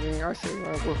more for footing. I say I'm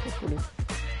more for footing.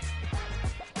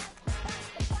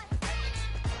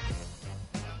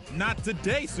 Not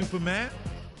today, Superman.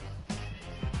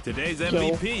 Today's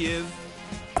MVP is...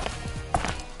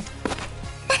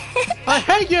 I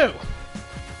hate you!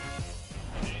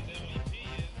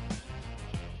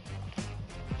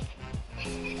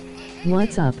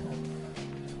 What's up?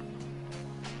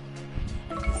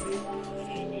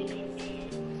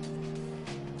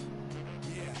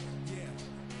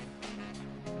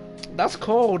 That's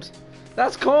cold.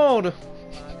 That's cold.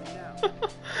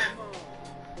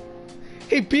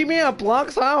 He beat me at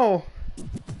blocks. How?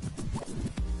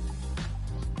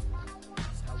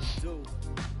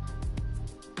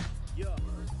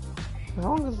 How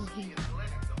long is this?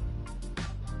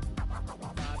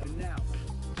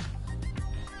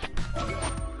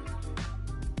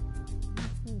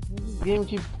 Game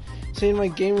keep saying my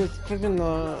game is freaking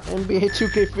NBA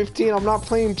 2K15. I'm not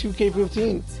playing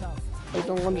 2K15. I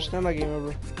don't understand that game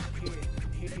ever.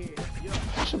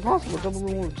 It's impossible. Double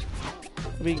rewards.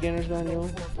 Beginner's manual.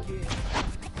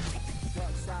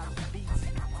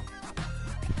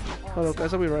 Hello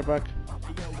guys, I'll be right back.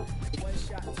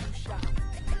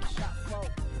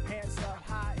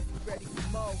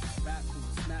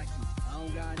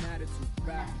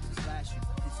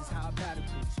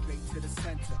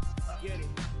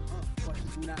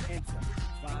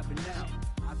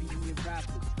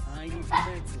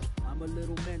 I'm a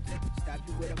little mental, stab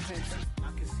you with a pencil.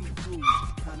 I can see through you,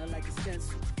 kinda like a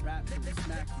stencil. Rap you,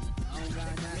 smack you, I don't got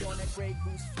nothing. On that Grey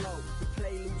Goose flow, we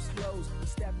play loose clothes. We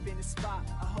step in the spot,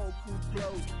 a whole crew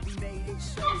blows. We made it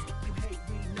shows, you hate,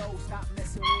 we know. Stop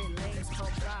messing with lanes, come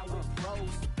fly with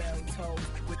pros. Bell toes,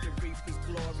 with the Reaper's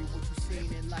glory. What you seen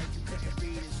in life, you couldn't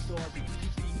read in story. You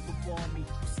beat before me,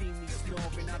 you see me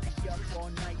snoring. I be up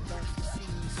all night, don't you see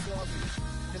me soaring.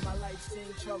 Then my life's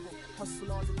in trouble,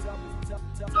 hustle on the double,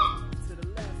 to the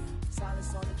left,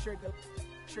 silence on the trigger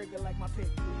like my pick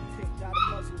out a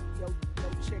muzzle, yo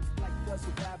chick like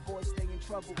guzzle, bad boy stay in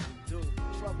trouble,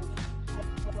 trouble,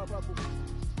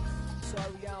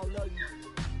 sorry I don't love you,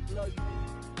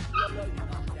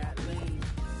 I'm that lame,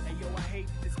 hey yo I hate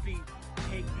this beat, I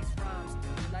hate these rhymes,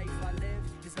 the life I live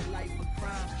is a life of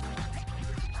crime.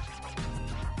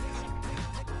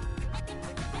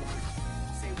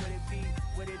 Say what it be,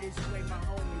 what it is, you ain't my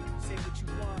homie. Say what you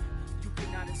want, you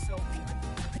cannot insult me.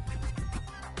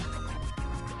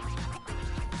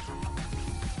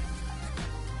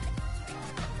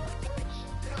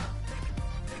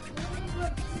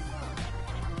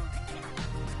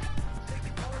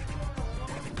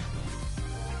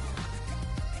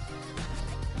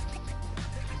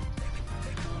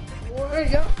 There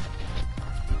you go.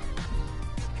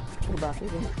 Go back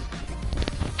again.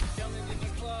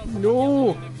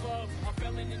 No.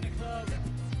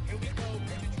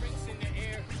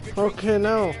 Okay,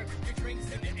 now.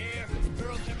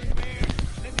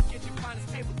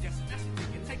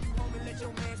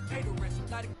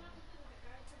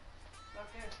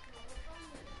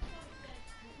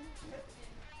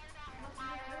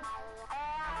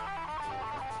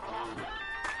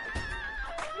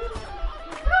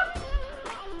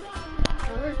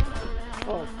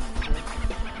 Oh.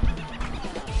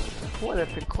 What a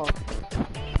big clock.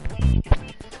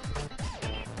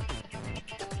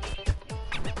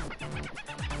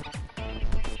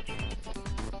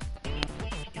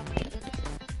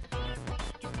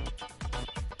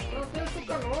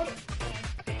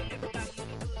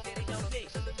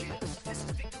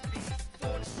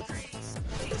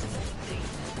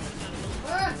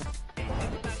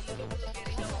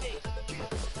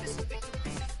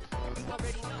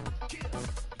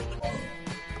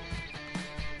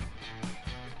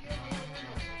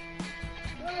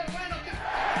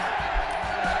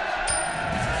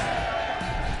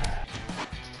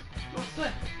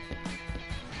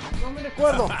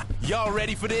 acuerdo. Y'all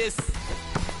ready for this?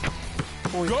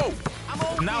 Uy, Go! I'm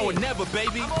open. Now or never,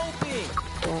 baby. I'm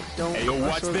open. don't. Hey, yo,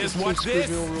 watch That's what this, the watch team this.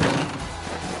 screwed me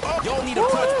over. Y'all need a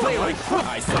clutch play right quick. All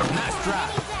right, son, nice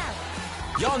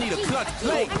drive. Y'all need a clutch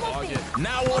play.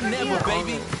 Now or never,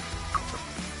 baby.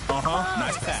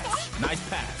 Nice pass. Nice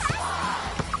pass.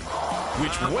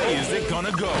 Which way is it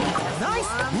gonna go? Nice.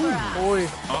 Boy,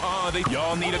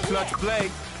 Y'all need a clutch play.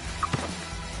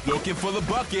 Looking for the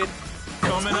bucket.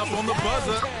 Coming up on the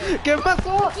buzzer. ¿qué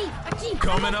pasó?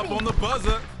 Coming up on the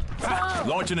buzzer. Ha,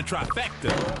 launching a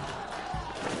trifecta.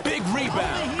 Big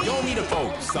rebound. Y'all need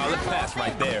a solid pass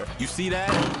right there. You see that?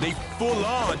 They full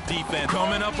on defense.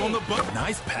 Coming up on the bucket.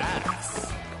 Nice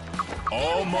pass.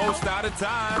 Almost out of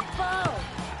time.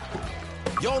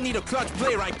 Y'all need a clutch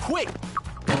play right quick.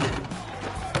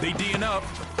 They D'ing up.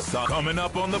 So coming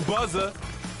up on the buzzer.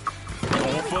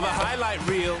 Going for the highlight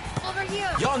reel. Over here.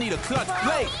 Y'all need a clutch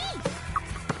play.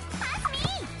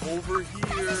 Over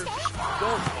here.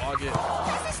 Don't hog it.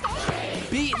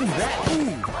 Beating that. Ooh,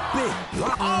 big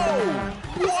block. Oh,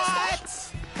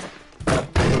 what?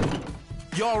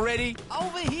 Y'all ready?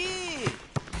 Over here.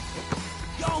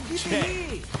 Yo, get Check.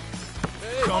 here.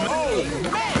 Coming.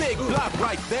 Oh, big block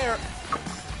right there.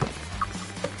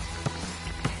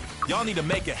 Y'all need to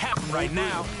make it happen right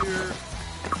now. Here.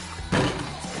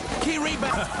 Key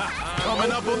rebound.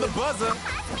 Coming up on the buzzer.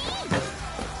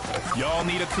 Y'all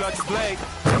need a clutch play.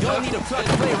 Y'all need a clutch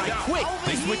play right quick.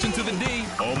 They switching to the D.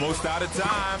 Almost out of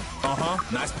time.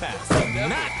 Nice pass.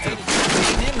 Not to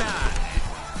deny.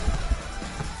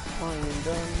 I am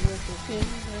done with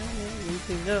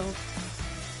anything else.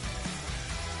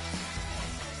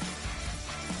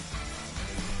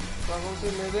 La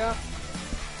 11:30.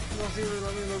 No sirve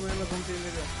lo mismo que las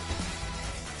 11:30.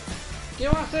 ¿Qué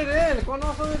va a hacer él? ¿Cuándo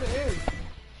va a saber él?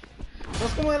 No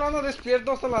es como él anda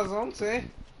despierto hasta las 11.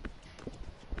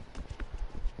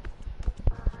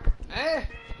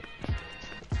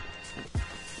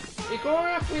 ¿Y cómo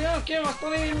voy a cuidar? ¿Qué va a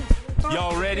estar ahí?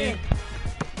 Y'all ready?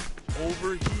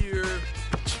 Over here.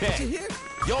 Check.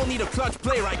 Y'all need a clutch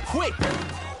play right quick.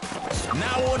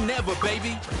 Now or never,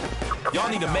 baby. Y'all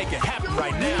need to make it happen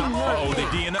right now. Uh-oh, they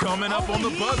D'ing up. Coming up on the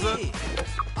buzzer.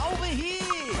 Over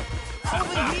here.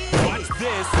 Over here. Watch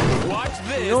this. Watch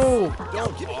this. No.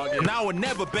 Don't hog it. Now or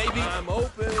never, baby. I'm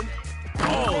open.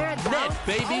 Oh, net,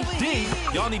 baby. D.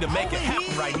 Y'all need to make it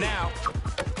happen right now.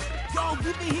 Yo,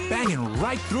 get me here. Banging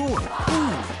right through him.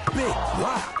 Ooh, big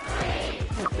block.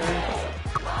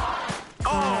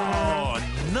 Oh,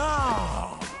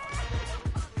 no.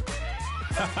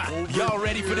 Y'all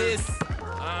ready for this?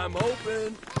 I'm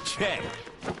open. Check.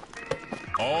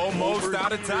 Almost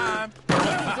out of time.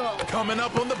 Coming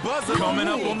up on the buzzer. Coming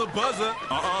up on the buzzer.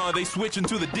 They switching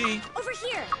to the D. Over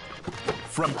here.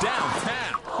 From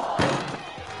downtown.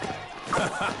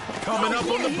 Coming up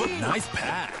on the buzzer. Nice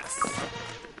pass.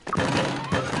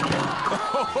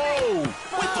 Oh,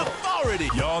 with authority.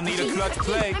 Y'all need a clutch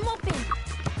play. I'm open.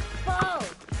 Ball.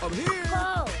 I'm here.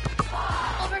 Ball.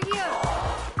 Over here.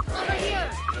 Over here.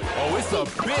 Oh, it's a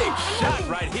big shot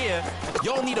right here.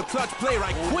 Y'all need a clutch play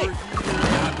right quick.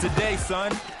 Not today,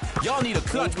 son. Y'all need a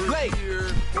clutch play. Here.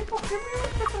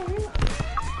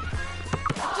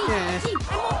 Yeah.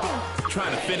 I'm open.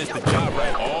 Trying to finish the job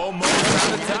right. Almost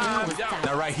out of time.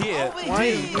 Now right here, Why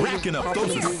is D racking up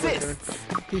those assists.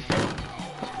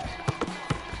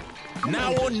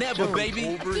 Now or never,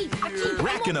 baby.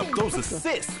 Racking up those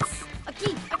assists.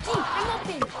 I'm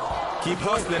open. Keep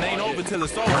hustling, ain't over till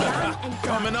it's over.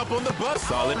 Coming up on the bus,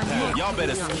 solid pass. Y'all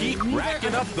better keep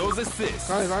racking up those assists.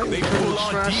 They full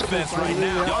on defense right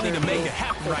now. Y'all need to make it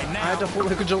happen right I had to now. hold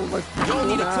like a joke like Y'all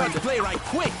need a clutch God. play right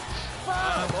quick.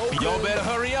 Y'all better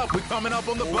hurry up. We're coming up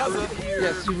on the buzzer.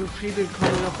 Yes, you repeated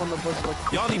coming up on the bus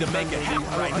like Y'all need to make it happen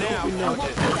right now.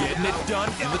 Getting it done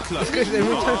in the clutch. Guys,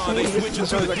 every time They someone switching gets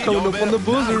to the like D. coming Y'all up on the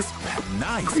better- buzzer.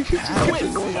 Nice. You just Nice. kept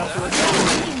it going after like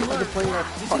after playing like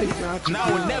 5 matches.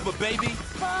 Now or never, baby.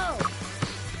 Ball.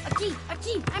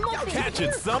 I'm open.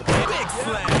 Catching something. Big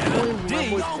slam. D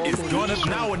is gonna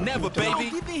now or never,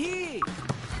 baby. Get me here.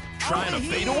 Trying to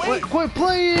fade away. Wait, quit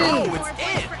playing! Oh, it's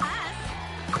in.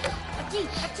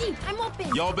 I'm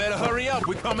open. Y'all better hurry up.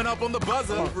 We're coming up on the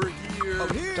buzzer. Over here.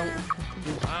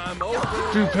 I'm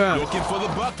open. Two pass. Looking for the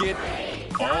bucket.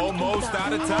 Almost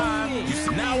out of time. You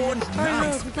see, now or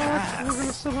nice We're pass.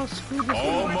 gonna somehow screw this.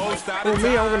 Almost out For of me,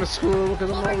 I'm time. gonna screw it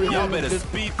because I'm not really Y'all in better the-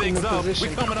 speed in things the up. position.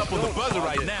 We're coming up on the buzzer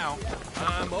right now.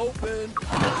 I'm open.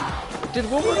 Did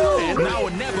what we're doing? Now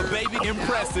or never, baby.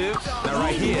 Impressive. Now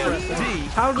right here, D.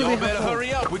 How do they Y'all have better to-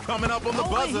 hurry up. We're coming up on the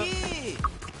buzzer. Here.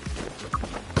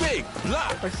 Big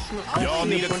block. I Y'all see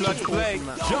need a bunch clutch of play. goals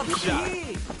in that. Jump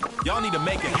shot. Y'all need to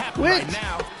make it happen Quit. right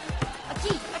now.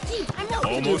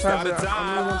 Almost out of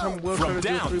time. From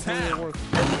downtown.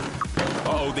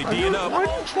 Uh-oh, they D'ing up.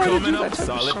 Coming up,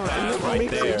 solid pass right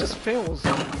there. It just fails.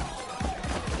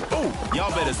 Oh,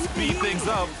 y'all better speed things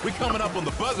up. We're coming up on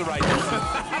the buzzer right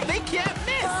now. They can't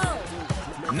miss.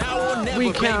 Now or never,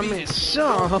 we can't baby. miss.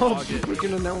 Shut up,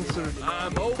 freaking announcer.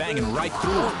 Banging right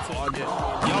through.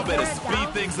 Y'all better speed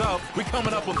things up. We're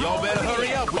coming up on. Y'all better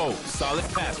hurry up. Oh, solid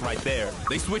pass right there.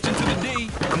 They switching to the D.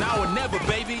 Now or never,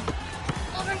 baby.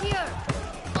 Over here.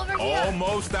 Over here.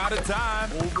 Almost out of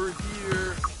time. Over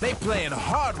here. They playing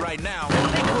hard right now.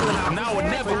 They pulling out now or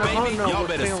never, baby. Y'all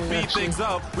better speed things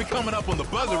up. We're coming up on the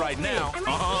buzzer right now.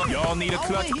 Y'all need a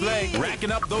clutch play.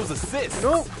 Racking up those assists.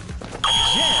 Nope.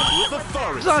 Jammed with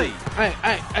authority. Hey,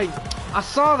 I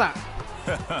saw that.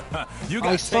 You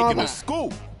got taken to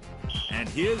school. And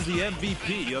here's the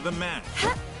MVP of the match.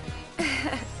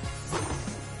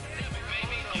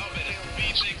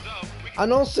 I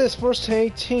know it says first to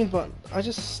 18, but that's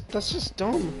just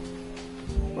dumb.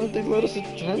 Why don't they let us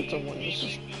attempt to win?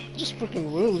 It's just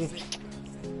freaking rude.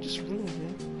 Just rude,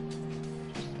 man.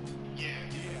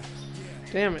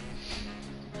 Damn it.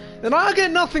 Then I get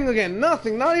nothing again.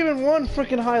 Nothing. Not even one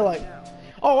freaking highlight.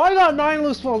 Oh, I got 9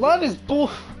 loose balls. That is bull.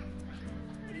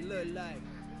 What it look like?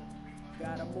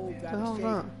 Gotta move, What the hell is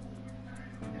gotta that?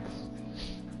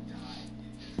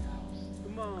 shake.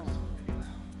 Come on.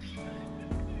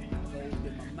 Gold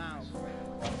in my mouth.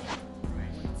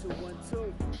 1, 2, 1,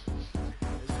 2.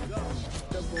 Let's go.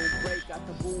 The boom break, got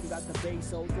the boom, got the bass,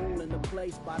 so rule in the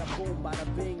place. Bada boom, bada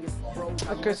bing, it's bro.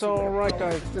 Okay, so alright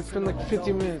guys, it's been like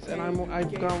 50 minutes and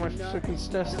I've got my freaking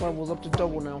stress levels up to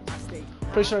double now.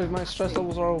 Pretty sure my stress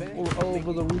levels are all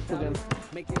over the roof again.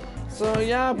 So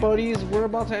yeah, buddies, we're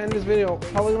about to end this video.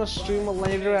 Probably gonna stream it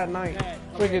later at night.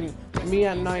 Freaking me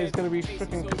at night is gonna be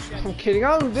freaking. I'm kidding.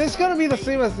 It's gonna be the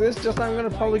same as this. Just I'm gonna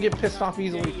probably get pissed off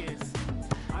easily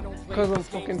because I'm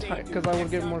fucking tired. Because I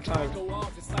would get more tired.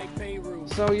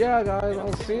 So yeah, guys,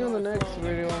 I'll see you in the next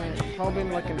video. Probably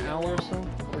in like an hour or so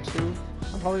or 2.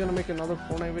 I'm probably gonna make another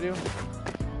Fortnite video.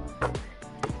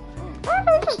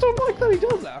 I just don't like that he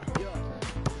does that.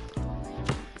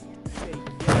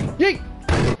 Yeet!